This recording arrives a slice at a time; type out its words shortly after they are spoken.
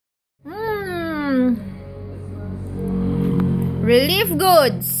Relief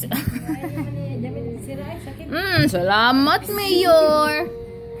goods. Salamat, Mayor.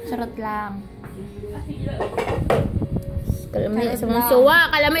 Sarot lang. Kalamay sa mga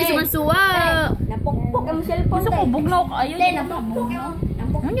suwa. Kalamay sa mga suwa. Napukpok ang cellphone. Gusto ko, bugnaw ka. Ayaw niya. Napukpok.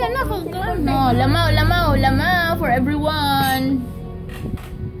 Yan na. No, lamaw for everyone.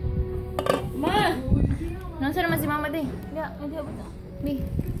 Ma! Nasaan naman si Mama, di? Di.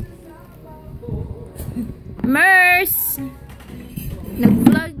 Mers!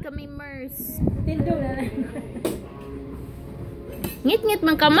 Nag-vlog kami, Mers. Tindo na lang. Ngit-ngit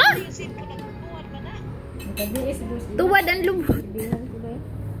man ka, ma? Tuwad ang lubot.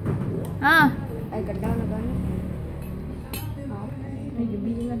 Ah. Ay, kadlaw na gano'n. Ay,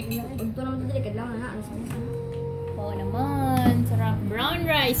 gabi na sila. Pagto naman sa dili, kadlaw na. Oo naman. Sarap. Brown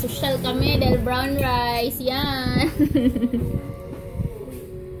rice. Social kami dahil brown rice. Yan.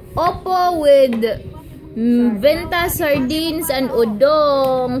 Opo with Venta sardines and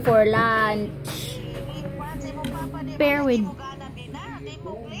udong for lunch. Pair with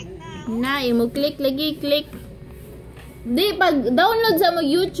na, mo click lagi, click. Di, pag download sa mo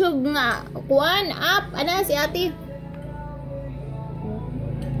YouTube nga, kuan, app, ana si ate.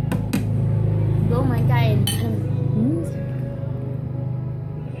 Go, my kind.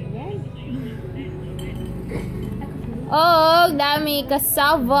 Oh, dami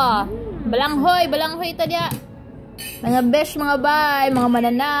cassava. Balanghoy tadya. Mga besh, mga bay, mga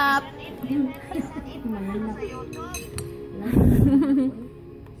mananap.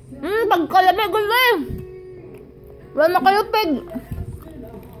 Pagkalabay gulo eh. Wala makalupig.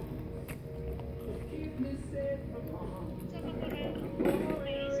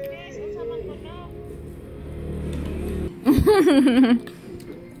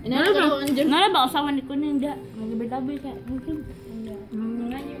 Nala ba usawan ni ko ninda? Magibitaboy ka.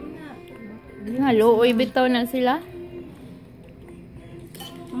 Halo, uy, bitaw na sila.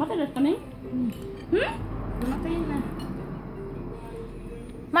 Matalas kami? Matay na.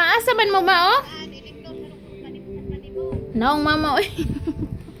 Maasa man mo ba, oh? Naong mama, uy.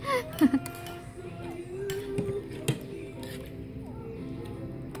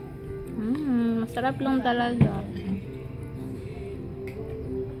 Masarap lang talaga.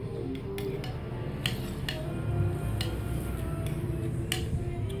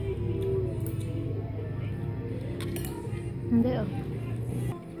 Hindi, oh.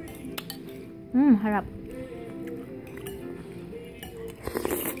 Harap.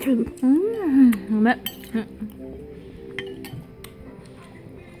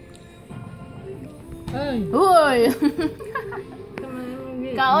 Uy!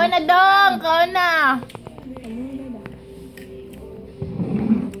 Kaon na dong! Kaon na!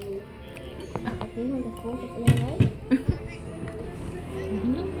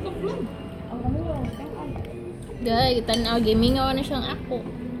 Gay, tanaw, gimingaw na siyang ako.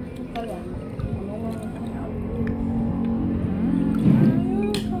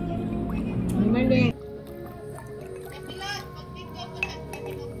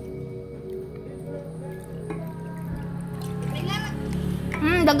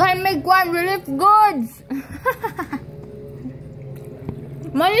 Daghan may kwan, relief goods.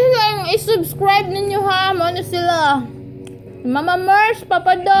 Mano silang i-subscribe ninyo ha, mano sila. Mama Mers,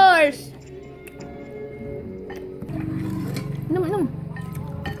 Papa Dors. Nom.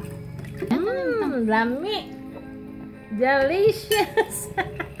 Lami. Delicious.